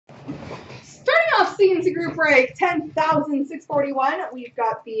CNC group break 10,641. We've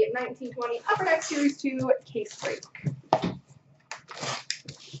got the 1920 Upper Deck Series 2 case break.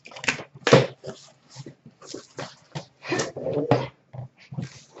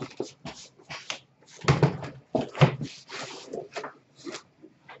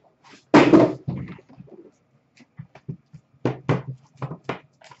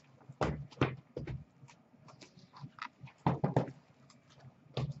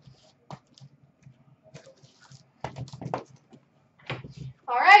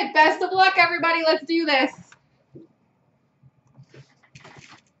 All right, best of luck, everybody. Let's do this.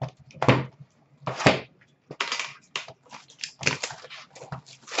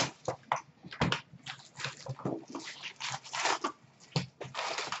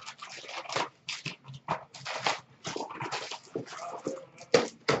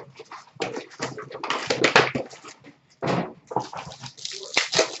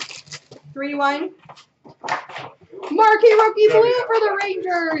 Three, one. Marquee rookie blue for the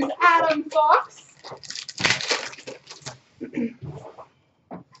Rangers, Adam Fox.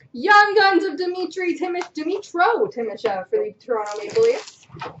 Young Guns of Dimitro Timoshev for the Toronto Maple Leafs.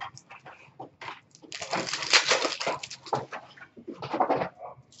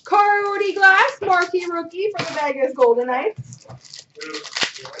 Cody Glass, marquee rookie for the Vegas Golden Knights.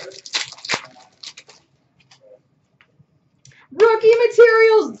 Rookie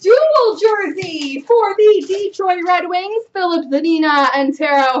Materials dual jersey for the Detroit Red Wings, Philip Zadina and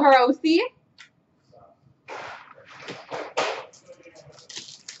Taro Hirose.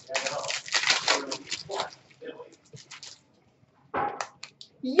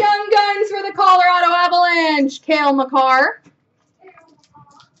 Young Guns for the Colorado Avalanche, Cale Makar.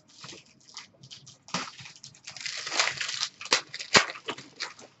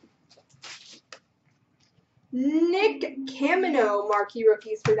 Nick Camino, marquee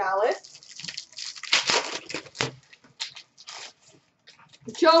rookies for Dallas.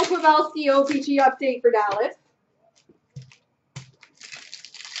 Joe Pavelski, OPG update for Dallas.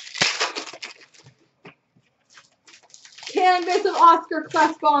 Canvas of Oscar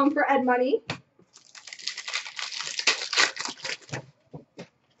Klefbom for Ed Money.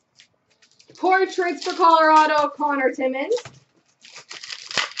 Portraits for Colorado, Connor Timmins.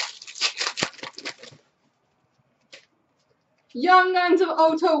 Young Guns of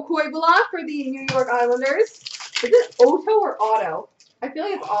Otto Koivula for the New York Islanders. Is it Otto or Otto? I feel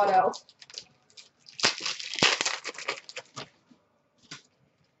like it's Otto.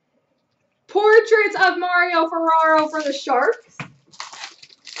 Portraits of Mario Ferraro for the Sharks.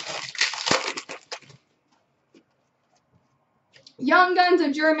 Young Guns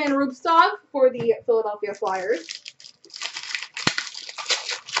of German Rubtsov for the Philadelphia Flyers.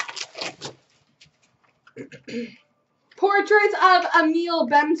 Portraits of Emil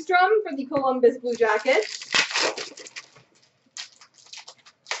Bemstrom for the Columbus Blue Jackets.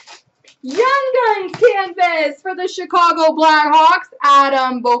 Young Guns canvas for the Chicago Blackhawks,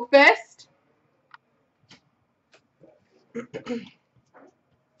 Adam Boqvist.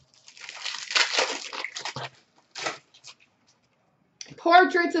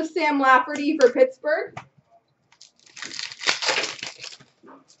 Portraits of Sam Lafferty for Pittsburgh.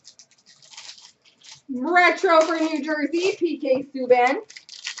 Retro for New Jersey, PK Subban.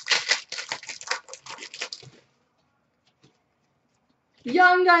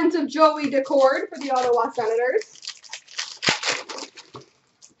 Young Guns of Joey Decord for the Ottawa Senators.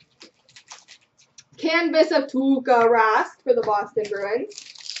 Canvas of Tuukka Rask for the Boston Bruins.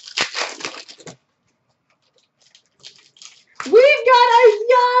 We've got a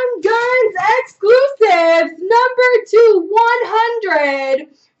Young Guns exclusive, number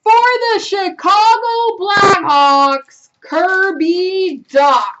 2/100 for the Chicago Blackhawks, Kirby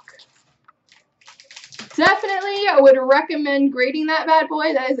Dach. Definitely, I would recommend grading that bad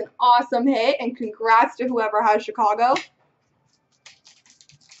boy. That is an awesome hit, and congrats to whoever has Chicago.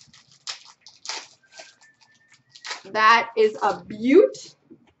 That is a beaut.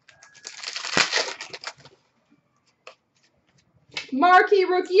 Marquee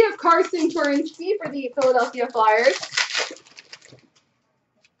rookie of Carson Turinsky for the Philadelphia Flyers.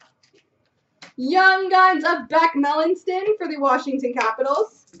 Young Guns of Beck Mellinston for the Washington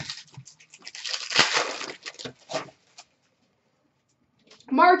Capitals.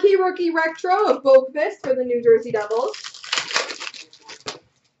 Marquee rookie retro of Boqvist for the New Jersey Devils.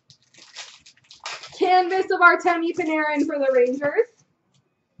 Canvas of Artemi Panarin for the Rangers.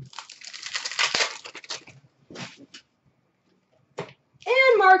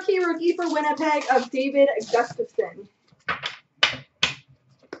 And marquee rookie for Winnipeg of David Gustafson.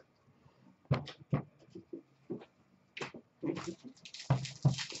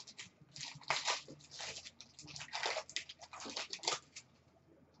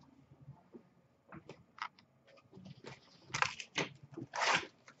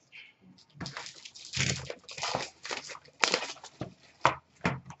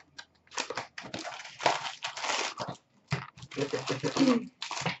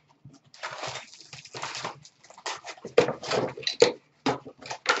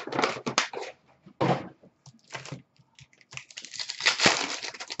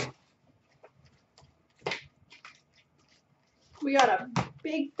 We got a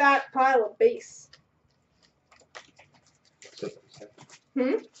big fat pile of base. Set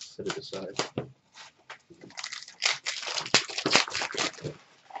it aside.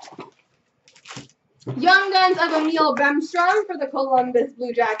 Young Guns of Emil Bemstrom for the Columbus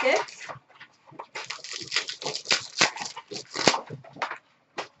Blue Jackets.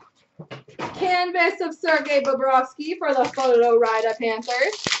 Canvas of Sergei Bobrovsky for the Photo Rida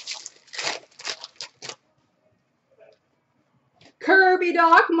Panthers. Kirby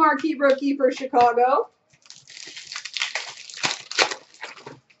Doc, marquee rookie for Chicago.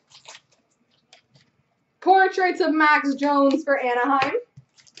 Portraits of Max Jones for Anaheim.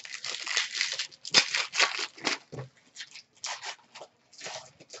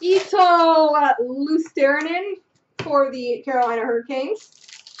 Ito Lusterinen for the Carolina Hurricanes.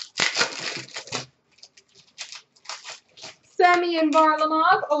 Semyon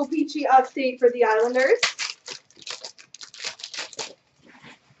Varlamov, OPG Upstate for the Islanders.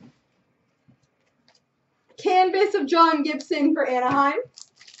 Canvas of John Gibson for Anaheim.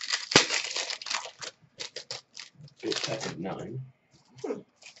 Big pack of 9.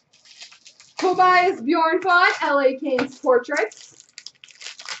 Tobias Bjornfot, LA Kings Portraits.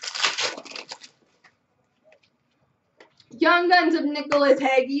 Young Guns of Nicholas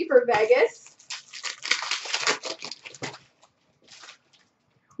Hagee for Vegas.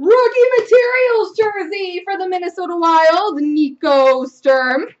 Rookie Materials jersey for the Minnesota Wild, Nico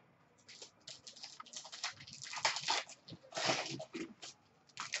Sturm.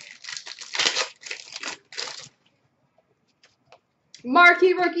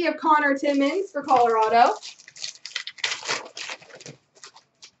 Marquee rookie of Connor Timmins for Colorado.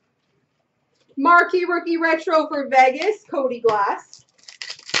 Marquee rookie retro for Vegas, Cody Glass.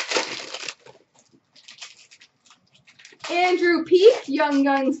 Andrew Peak, Young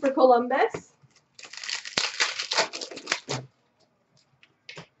Guns for Columbus.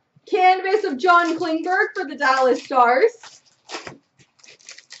 Canvas of John Klingberg for the Dallas Stars.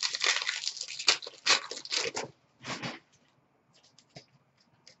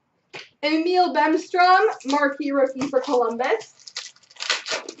 Emil Bemstrom, marquee rookie for Columbus.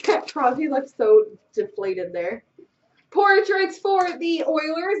 Crosby looks so deflated there. Portraits for the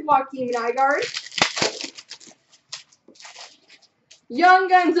Oilers, Joakim Nygard. Young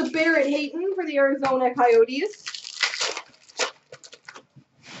Guns of Barrett Hayton for the Arizona Coyotes.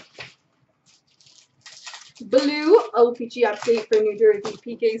 Blue, OPG Update for New Jersey,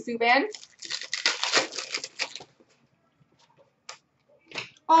 PK Subban.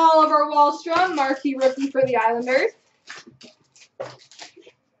 Oliver Wahlstrom, marquee rookie for the Islanders.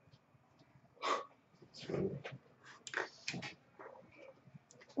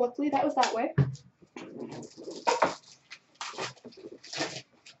 Luckily that was that way.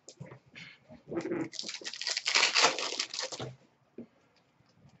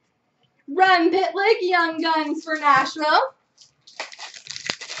 Run Pitlick, Young Guns for Nashville.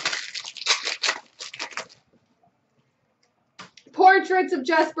 Portraits of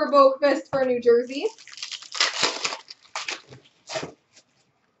Jesper Boqvist for New Jersey.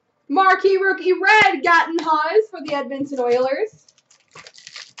 Marquee rookie red, Gatton Haas for the Edmonton Oilers.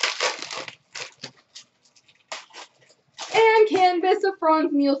 And canvas of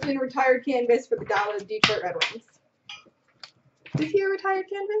Franz Nielsen, retired canvas for the Dallas Detroit Red Wings. Is he a retired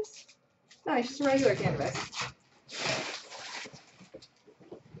canvas? No, he's just a regular canvas.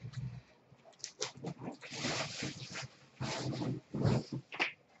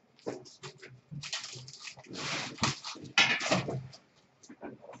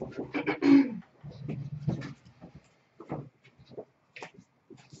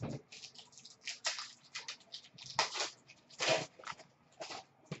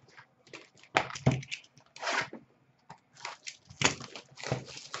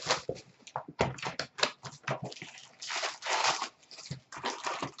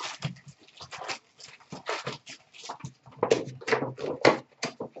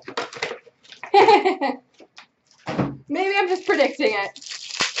 Maybe I'm just predicting it.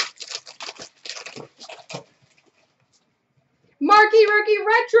 Marquee rookie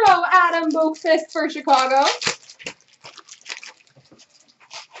retro, Adam Boqvist for Chicago.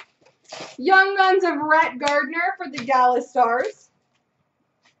 Young Guns of Rhett Gardner for the Dallas Stars.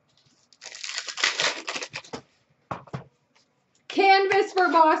 Canvas for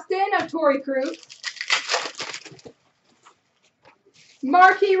Boston of Torrey Krug.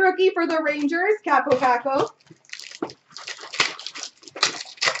 Marquee rookie for the Rangers, Capo Caco.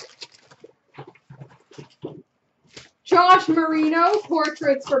 Josh Marino,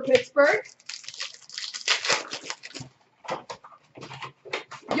 portraits for Pittsburgh.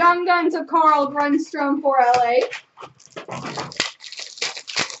 Young Guns of Carl Grundstrom for LA.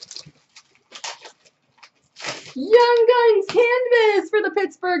 Young Guns canvas for the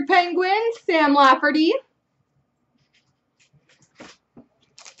Pittsburgh Penguins, Sam Lafferty.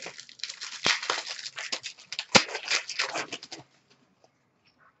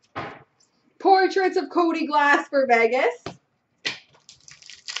 Portraits of Cody Glass for Vegas.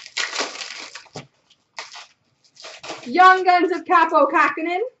 Young Guns of Capo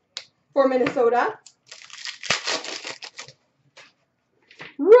Kakkonen for Minnesota.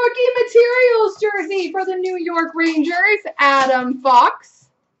 Rookie Materials jersey for the New York Rangers, Adam Fox.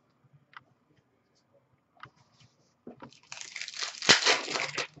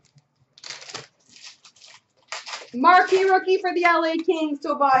 Marquee rookie for the LA Kings,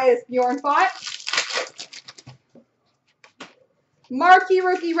 Tobias Bjornfot. Marquee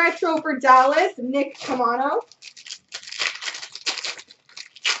rookie retro for Dallas, Nick Camano.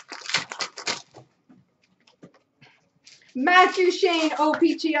 Matthew Shane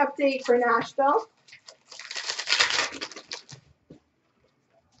OPG update for Nashville.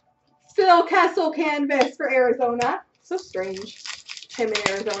 Phil Kessel canvas for Arizona. So strange, him in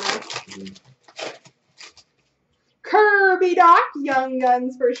Arizona. Kirby Doc, Young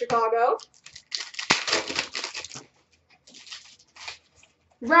Guns for Chicago.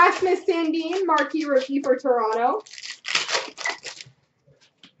 Rasmus Sandin, marquee rookie for Toronto.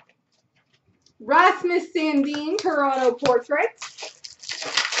 Rasmus Sandin, Toronto portrait.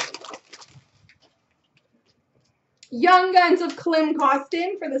 Young Guns of Klim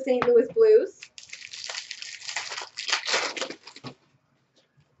Kostin for the St. Louis Blues.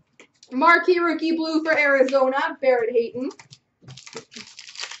 Marquee rookie blue for Arizona, Barrett Hayton.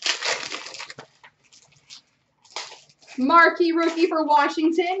 Marquee rookie for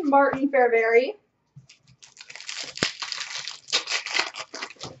Washington, Martin Fairbury.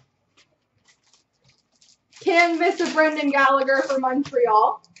 Canvas of Brendan Gallagher for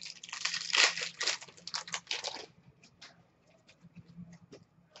Montreal.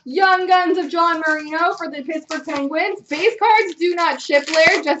 Young Guns of John Marino for the Pittsburgh Penguins. Base cards do not ship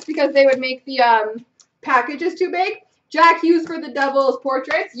there just because they would make the packages too big. Jack Hughes for the Devils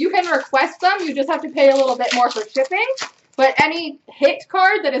portraits. You can request them. You just have to pay a little bit more for shipping. But any hit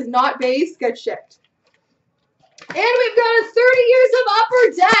card that is not base gets shipped. And we've got a 30 years of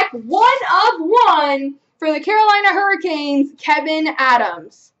Upper Deck, 1 of 1 for the Carolina Hurricanes, Kevin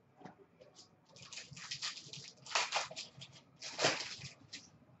Adams.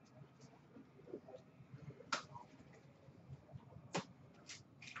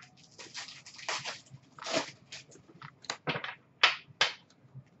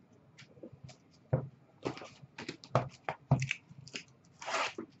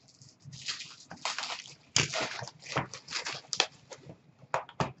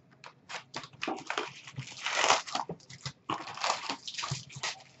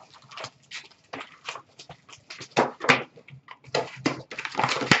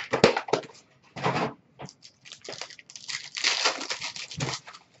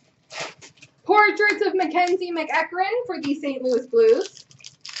 Portraits of Mackenzie McEachran for the St. Louis Blues.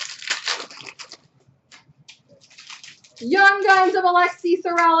 Young Guns of Alexi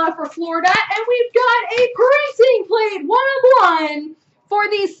Sorella for Florida. And we've got a printing plate, 1 of 1 for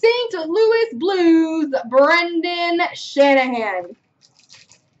the St. Louis Blues, Brendan Shanahan.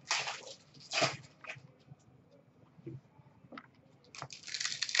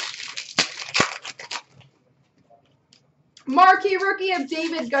 Marquee rookie of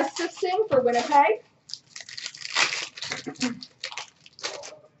David Gustafson for Winnipeg.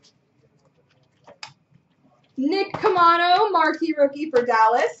 Nick Camano, marquee rookie for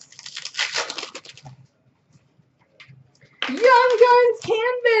Dallas. Young Guns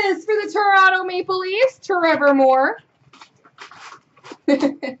canvas for the Toronto Maple Leafs, Trevor Moore.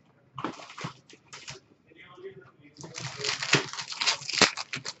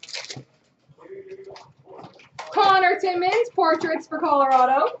 Connor Timmins, portraits for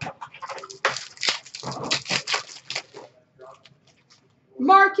Colorado.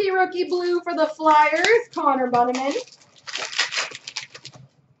 Marquee rookie blue for the Flyers, Connor Bunneman.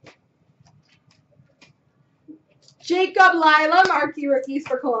 Jacob Lila, marquee rookies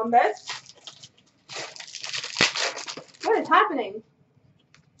for Columbus. What is happening?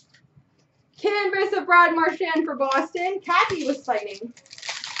 Canvas of Brad Marchand for Boston. Kathy was fighting.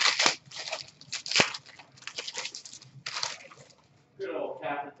 Good old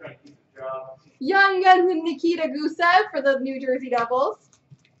Catherine trying to keep the job. Young Guns and Nikita Gusev for the New Jersey Devils.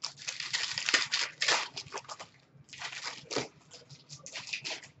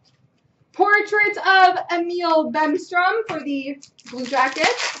 of Emil Bemstrom for the Blue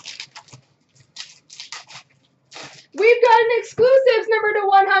Jackets. We've got an exclusives number to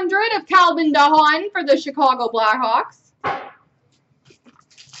 100 of Calvin DeHaan for the Chicago Blackhawks.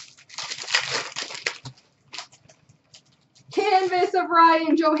 Canvas of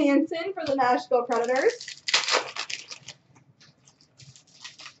Ryan Johansson for the Nashville Predators.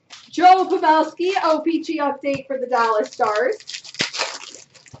 Joe Pavelski, OPG update for the Dallas Stars.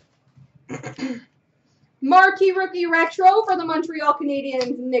 Marquee Rookie Retro for the Montreal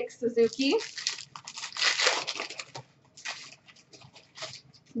Canadiens, Nick Suzuki.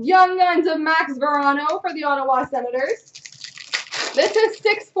 Young Guns of Max Verano for the Ottawa Senators. This is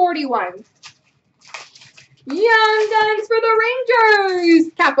 641. Young Guns for the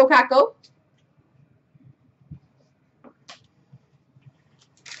Rangers, Capo Caco.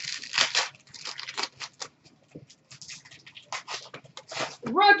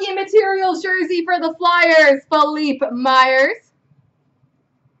 Rookie Materials jersey for the Flyers, Philippe Myers.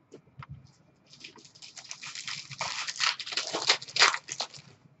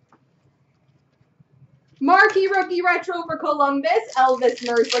 Marquee Rookie Retro for Columbus, Elvis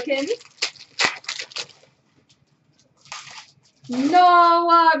Merzlikins.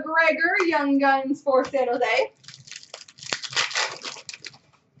 Noah Gregor, Young Guns for San Jose.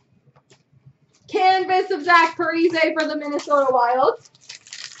 Canvas of Zach Parise for the Minnesota Wild.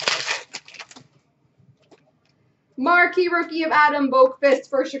 Marquee Rookie of Adam Boqvist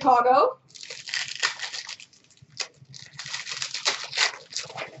for Chicago.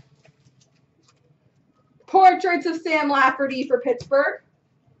 Portraits of Sam Lafferty for Pittsburgh.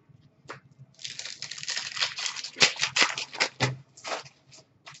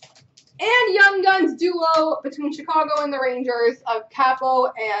 And Young Guns duo between Chicago and the Rangers of Capo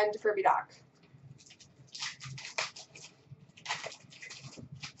and Kirby Doc.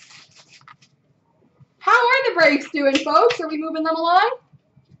 How are the breaks doing, folks? Are we moving them along?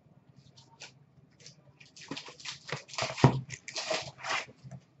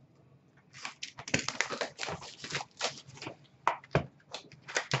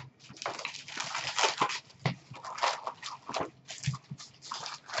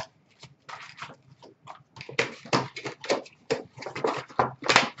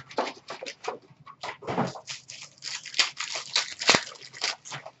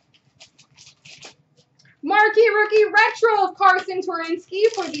 Marquee Rookie Retro of Carson Twarynski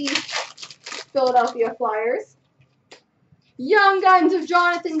for the Philadelphia Flyers. Young Guns of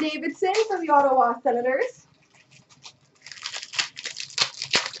Jonathan Davidson for the Ottawa Senators.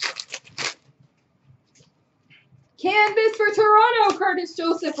 Canvas for Toronto, Curtis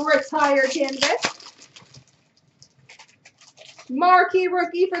Joseph retired canvas. Marquee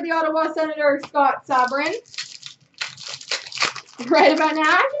Rookie for the Ottawa Senators, Scott Sabrin. Right about now,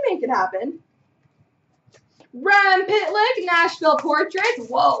 I can make it happen. Rem Pitlick, Nashville Portrait.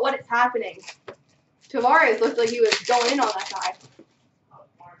 Whoa, what is happening? Tavares looked like he was going in on that guy.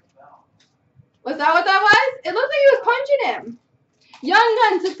 Was that what that was? It looked like he was punching him. Young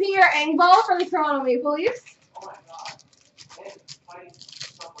Guns of Pierre Engvall for the Toronto Maple Leafs. Oh my god. It's fighting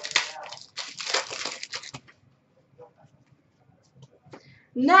somewhere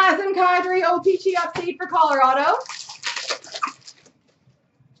now. Nazem Kadri, OPG update for Colorado.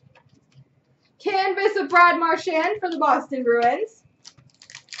 Canvas of Brad Marchand for the Boston Bruins.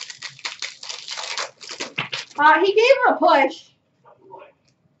 He gave him a push.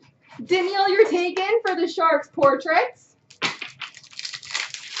 Daniel, you're taken for the Sharks portraits.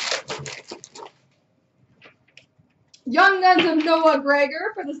 Young Guns of Noah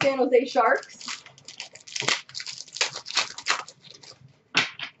Gregor for the San Jose Sharks.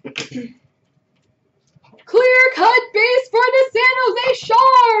 Clear cut base for the San Jose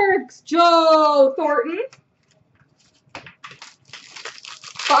Sharks, Joe Thornton.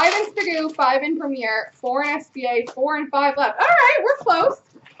 5 in Spagoo, 5 in Premier, 4 in SBA, 4 and 5 left. All right, we're close.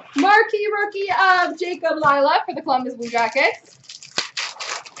 Marquee Rookie of Jacob Lila for the Columbus Blue Jackets.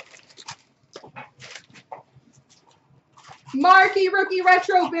 Marquee Rookie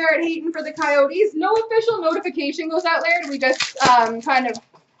Retro Barrett Hayton for the Coyotes. No official notification goes out there. We just kind of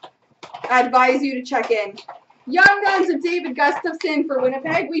advise you to check in. Young Guns of David Gustafson for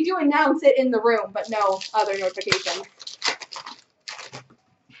Winnipeg. We do announce it in the room, but no other notification.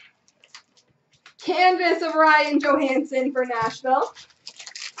 Canvas of Ryan Johansson for Nashville.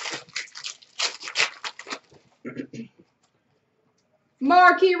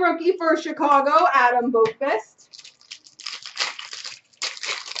 Marquee Rookie for Chicago, Adam Boqvist.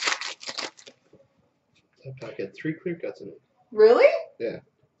 That pack had 3 clear cuts in it. Really? Yeah.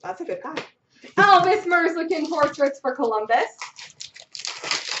 That's a good pack. Elvis Merzlikins portraits for Columbus.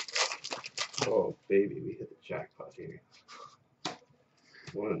 Oh, baby, we hit the jackpot here.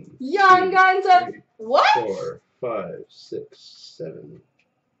 1, Young 2, Guns of 3, what? 4, 5, 6, 7.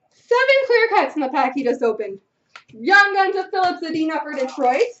 7 clear cuts in the pack he just opened. Young Guns of Phillips Adina for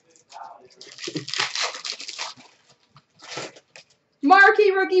Detroit.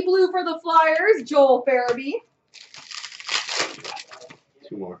 Marquee Rookie Blue for the Flyers, Joel Farabee.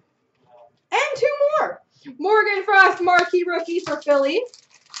 2 more. And 2 more. Morgan Frost Marquee Rookie for Philly.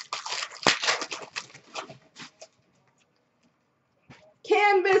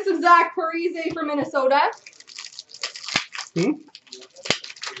 Canvas of Zach Parise for Minnesota.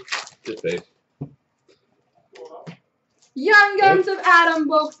 Good face. Young Guns of Adam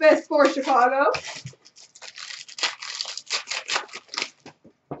Boakfist for Chicago.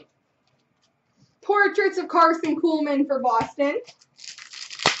 Portraits of Carson Kuhlman for Boston.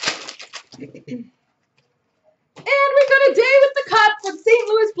 And we've got a day with the cup for the St.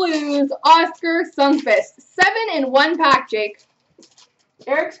 Louis Blues, Oscar Sundqvist. 7 in 1 pack, Jake.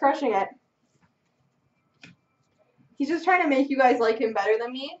 Eric's crushing it. He's just trying to make you guys like him better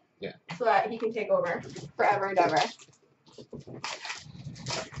than me. Yeah. So that he can take over forever and ever.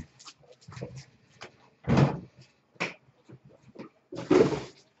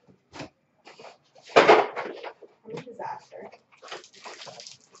 What a disaster.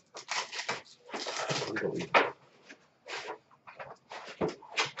 Unbelievable.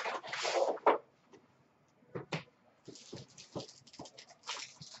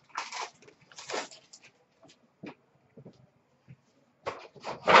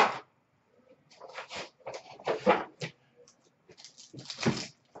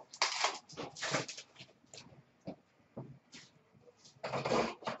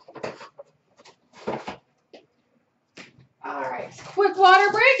 Alright, quick water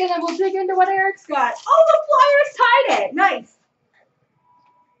break and then we'll dig into what Eric's got. Oh, the Flyers tied it! Nice!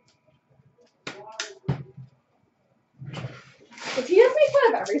 Does he just make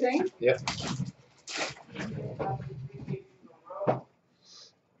fun of everything? Yep.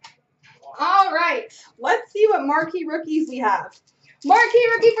 Alright, let's see what marquee rookies we have. Marquee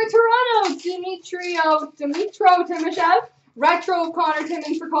rookie for Toronto, Dmitro Timoshev. Retro of Connor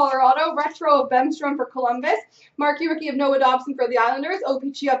Timmins for Colorado. Retro of Bemstrom for Columbus. Marquee rookie of Noah Dobson for the Islanders.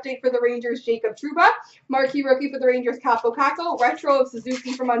 OPG update for the Rangers, Jacob Trouba. Marquee rookie for the Rangers, Capo Caco. Retro of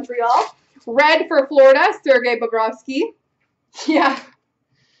Suzuki for Montreal. Red for Florida, Sergei Bobrovsky. Yeah.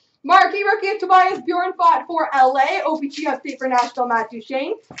 Marquee rookie of Tobias Bjornfot for LA. OPG update for Nashville, Matt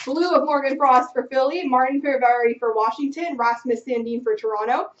Duchene. Blue of Morgan Frost for Philly. Martin Fairberry for Washington. Rasmus Sandin for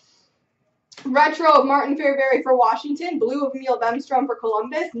Toronto. Retro of Martin Fairberry for Washington. Blue of Neil Bemstrom for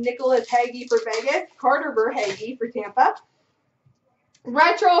Columbus. Nicholas Hagee for Vegas. Carter Verhaeghe for Tampa.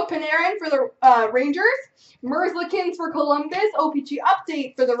 Retro of Panarin for the Rangers. Merzlikins for Columbus. OPG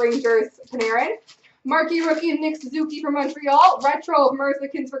update for the Rangers, Panarin. Marquee rookie of Nick Suzuki for Montreal. Retro of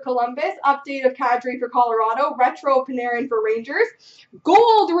Merzlikins for Columbus. Update of Kadri for Colorado. Retro of Panarin for Rangers.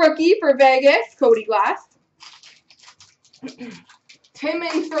 Gold rookie for Vegas, Cody Glass.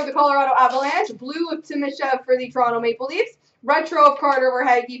 Timmins for the Colorado Avalanche. Blue of Timoshev for the Toronto Maple Leafs. Retro of Carter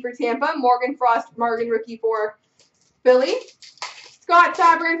Verhaeghe for Tampa. Morgan Frost, Margan rookie for Philly. Scott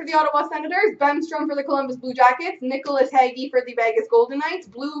Sabrin for the Ottawa Senators. Bemstrom for the Columbus Blue Jackets. Nicholas Hagee for the Vegas Golden Knights.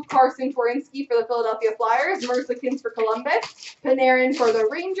 Blue of Carson Twarynski for the Philadelphia Flyers. Merzlikins for Columbus. Panarin for the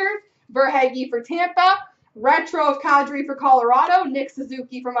Rangers. Verhaeghe for Tampa. Retro of Kadri for Colorado. Nick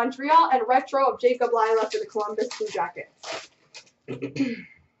Suzuki for Montreal. And retro of Jacob Lila for the Columbus Blue Jackets.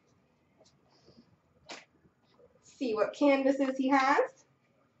 See what canvases he has.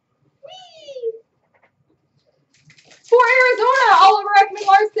 Whee! For Arizona, Oliver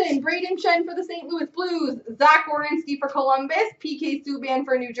Ekman-Larsson, Braden Shen for the St. Louis Blues, Zach Werenski for Columbus, PK Subban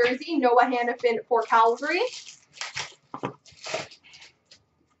for New Jersey, Noah Hannafin for Calgary.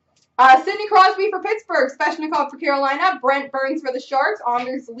 Sidney Crosby for Pittsburgh, Svechnikov for Carolina, Brent Burns for the Sharks,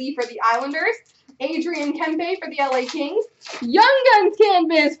 Anders Lee for the Islanders, Adrian Kempe for the LA Kings, Young Guns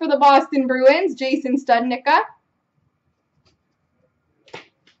canvas for the Boston Bruins, Jason Studnicka.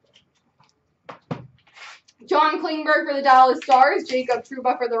 John Klingberg for the Dallas Stars, Jacob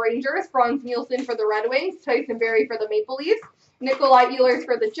Trouba for the Rangers, Franz Nielsen for the Red Wings, Tyson Berry for the Maple Leafs, Nikolai Ehlers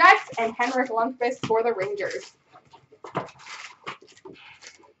for the Jets, and Henrik Lundqvist for the Rangers.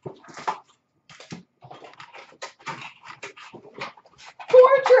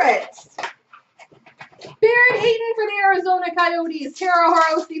 Portraits! Barrett Hayton for the Arizona Coyotes, Tara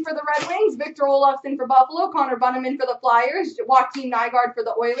Harosi for the Red Wings, Victor Olofsson for Buffalo, Connor Bunneman for the Flyers, Joaquin Nygaard for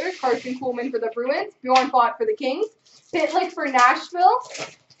the Oilers, Carson Kuhlman for the Bruins, Bjorn Fott for the Kings, Pitlick for Nashville,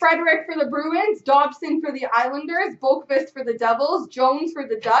 Frederick for the Bruins, Dobson for the Islanders, Boqvist for the Devils, Jones for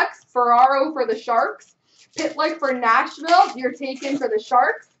the Ducks, Ferraro for the Sharks, Pitlick for Nashville, you're taken for the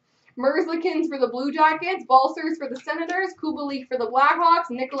Sharks, Merzlikins for the Blue Jackets, Balsers for the Senators, Kubalik for the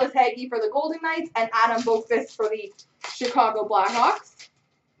Blackhawks, Nicholas Hagee for the Golden Knights, and Adam Boqvist for the Chicago Blackhawks.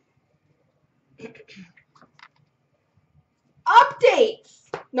 Updates!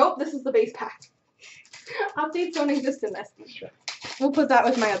 Nope, this is the base pack. Updates don't exist in this. We'll put that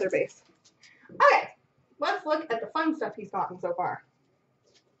with my other base. Okay, let's look at the fun stuff he's gotten so far.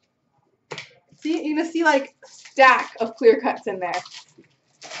 See, you're gonna see like a stack of clear cuts in there.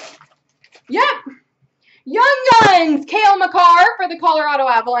 Yep. Young Guns, Cale Makar for the Colorado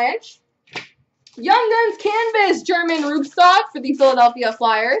Avalanche. Young Guns Canvas, German Rubstov for the Philadelphia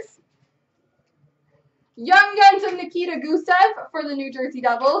Flyers. Young Guns of Nikita Gusev for the New Jersey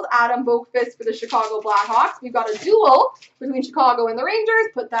Devils. Adam Boqvist for the Chicago Blackhawks. We've got a duel between Chicago and the Rangers.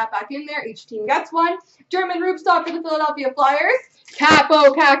 Put that back in there. Each team gets one. German Rubstov for the Philadelphia Flyers.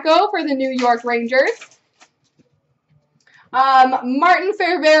 Capo Caco for the New York Rangers. Martin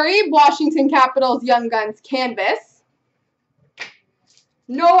Fairbury, Washington Capitals Young Guns Canvas.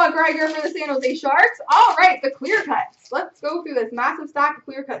 Noah Gregor for the San Jose Sharks. All right, the clear cuts. Let's go through this massive stack of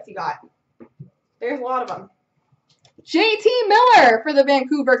clear cuts he got. There's a lot of them. JT Miller for the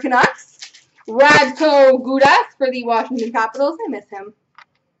Vancouver Canucks. Radko Gudas for the Washington Capitals. I miss him.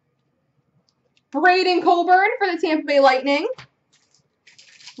 Braden Coburn for the Tampa Bay Lightning.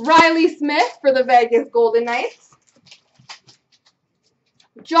 Riley Smith for the Vegas Golden Knights.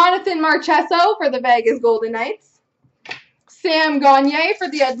 Jonathan Marchessault for the Vegas Golden Knights. Sam Gagner for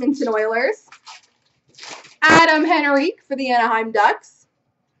the Edmonton Oilers. Adam Henrique for the Anaheim Ducks.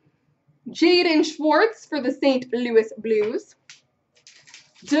 Jaden Schwartz for the St. Louis Blues.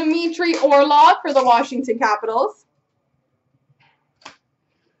 Dmitry Orlov for the Washington Capitals.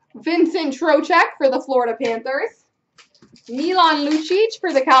 Vincent Trocheck for the Florida Panthers. Milan Lucic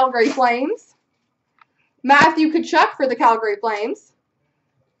for the Calgary Flames. Matthew Tkachuk for the Calgary Flames.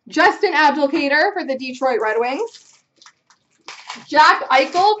 Justin Abdelkader for the Detroit Red Wings. Jack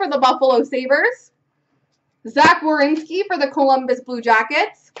Eichel for the Buffalo Sabres. Zach Werenski for the Columbus Blue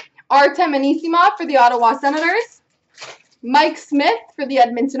Jackets. Artem Anisimov for the Ottawa Senators. Mike Smith for the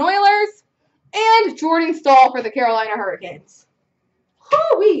Edmonton Oilers. And Jordan Staal for the Carolina Hurricanes.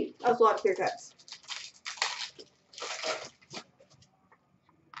 Hoo-wee! That was a lot of clear cuts.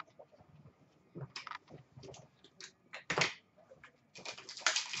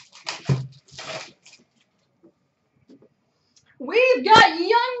 We've got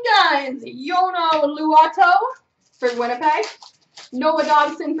Young Guns, Jono Luato for Winnipeg. Noah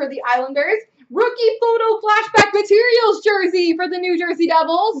Dobson for the Islanders. Rookie photo flashback materials jersey for the New Jersey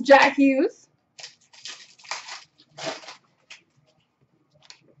Devils, Jack Hughes.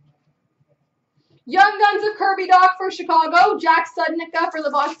 Young Guns of Kirby Dach for Chicago. Jack Studnicka for the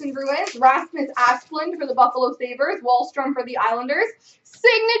Boston Bruins. Rasmus Asplund for the Buffalo Sabres. Wallstrom for the Islanders.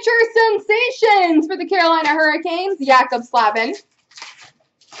 Signature Sensations for the Carolina Hurricanes. Jakob Slavin.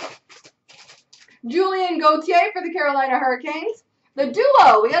 Julien Gauthier for the Carolina Hurricanes. The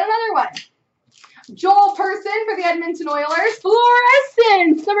duo, we got another one. Joel Person for the Edmonton Oilers.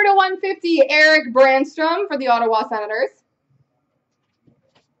 Fluorescence, number to 150, Eric Brandstrom for the Ottawa Senators.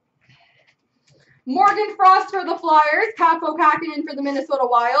 Morgan Frost for the Flyers. Capo Kakinen for the Minnesota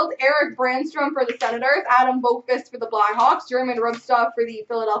Wild. Eric Brandstrom for the Senators. Adam Boqvist for the Blackhawks. German Rubstov for the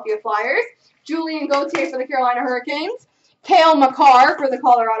Philadelphia Flyers. Julien Gauthier for the Carolina Hurricanes. Cale Makar for the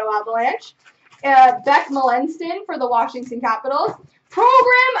Colorado Avalanche. Beck Melenston for the Washington Capitals.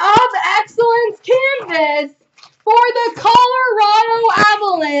 Program of Excellence Canvas for the Colorado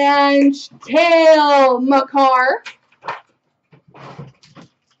Avalanche, Cale Makar.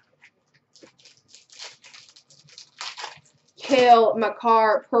 Cale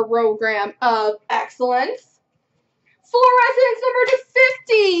Makar, Program of Excellence. Fluorescence number to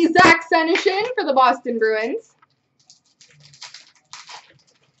 50, Zach Senyshyn for the Boston Bruins.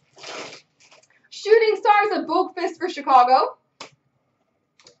 Shooting Stars of Boqvist for Chicago.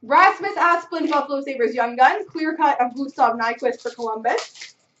 Rasmus Asplund, Buffalo Sabres Young Guns. Clear cut of Gustav Nyquist for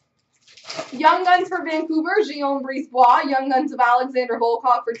Columbus. Young Guns for Vancouver, Guillaume Brisebois. Young Guns of Alexander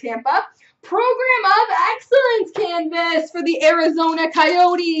Volkov for Tampa. Program of Excellence Canvas for the Arizona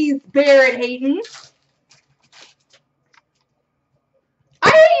Coyotes, Barrett Hayton. I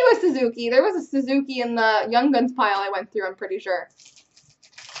hate you a Suzuki. There was a Suzuki in the Young Guns pile I went through, I'm pretty sure.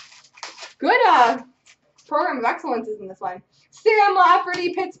 Good Program of Excellence is in this one. Sam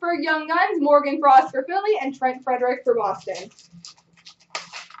Lafferty, Pittsburgh Young Guns. Morgan Frost for Philly. And Trent Frederick for Boston.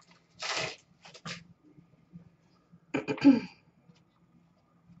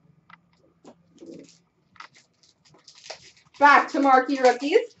 Back to marquee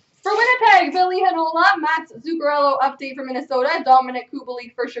rookies. For Winnipeg, Billy Hanola, Matt Zuccarello update for Minnesota, Dominic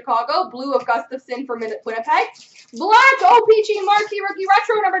Kubalik for Chicago, blue of Gustafson for Winnipeg, black OPG marquee rookie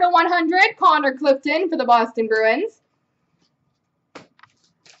retro number to 100, Connor Clifton for the Boston Bruins.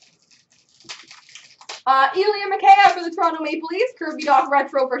 Ilya Mikheyev for the Toronto Maple Leafs, Kirby Dach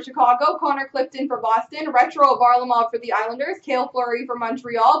retro for Chicago, Connor Clifton for Boston, retro of Varlamov for the Islanders, Cale Fleury for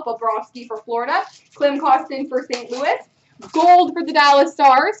Montreal, Bobrovsky for Florida, Klim Kostin for St. Louis, gold for the Dallas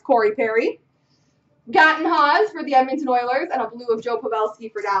Stars, Corey Perry, Gatton Haas for the Edmonton Oilers, and a blue of Joe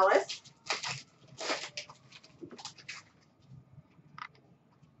Pavelski for Dallas.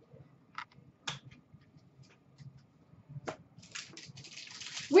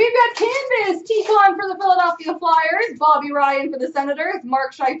 We've got canvas, T-Con for the Philadelphia Flyers, Bobby Ryan for the Senators,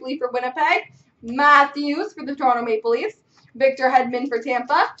 Mark Scheifele for Winnipeg, Matthews for the Toronto Maple Leafs, Victor Hedman for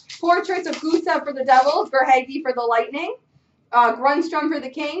Tampa, portraits of Gusev for the Devils, Verhaeghe for the Lightning, Grundstrom for the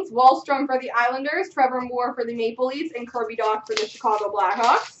Kings, Wallstrom for the Islanders, Trevor Moore for the Maple Leafs, and Kirby Dach for the Chicago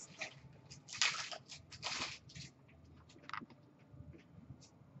Blackhawks.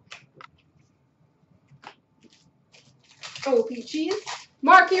 OPGs.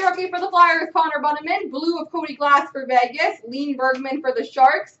 Marquee rookie for the Flyers, Connor Bunnaman. Blue of Cody Glass for Vegas. Lean Bergman for the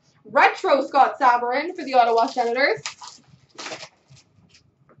Sharks. Retro Scott Sabourin for the Ottawa Senators.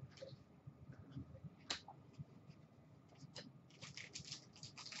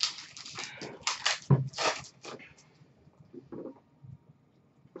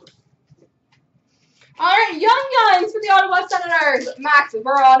 All right, Young Guns for the Ottawa Senators, Max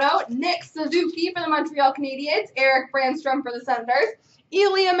Verano, Nick Suzuki for the Montreal Canadiens, Eric Brandstrom for the Senators,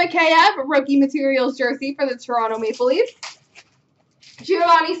 Ilya Mikheyev, rookie materials jersey for the Toronto Maple Leafs,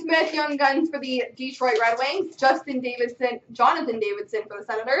 Giovanni Smith, Young Guns for the Detroit Red Wings, Jonathan Davidson for the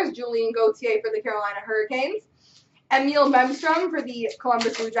Senators, Julian Gauthier for the Carolina Hurricanes, Emil Memstrom for the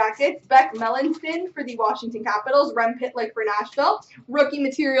Columbus Blue Jackets, Beck Melanson for the Washington Capitals, Rem Pitlick for Nashville, rookie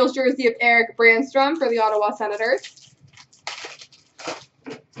materials jersey of Eric Brandstrom for the Ottawa Senators.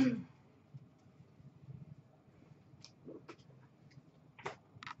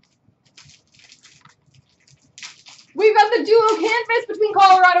 We've got the duo canvas between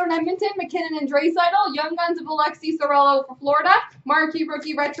Colorado and Edmonton, McKinnon and Draisaitl, Young Guns of Alexi Sorello for Florida, marquee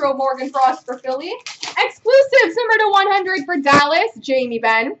rookie retro Morgan Frost for Philly, exclusives number to 100 for Dallas, Jamie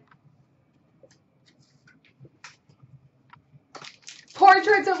Benn,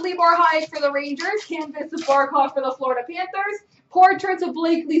 portraits of Libor Hayek for the Rangers, canvas of Barkov for the Florida Panthers, portraits of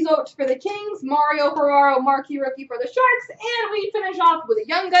Blake Lizotte for the Kings, Mario Ferraro, marquee rookie for the Sharks, and we finish off with the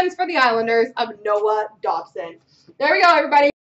Young Guns for the Islanders of Noah Dobson. There we go, everybody.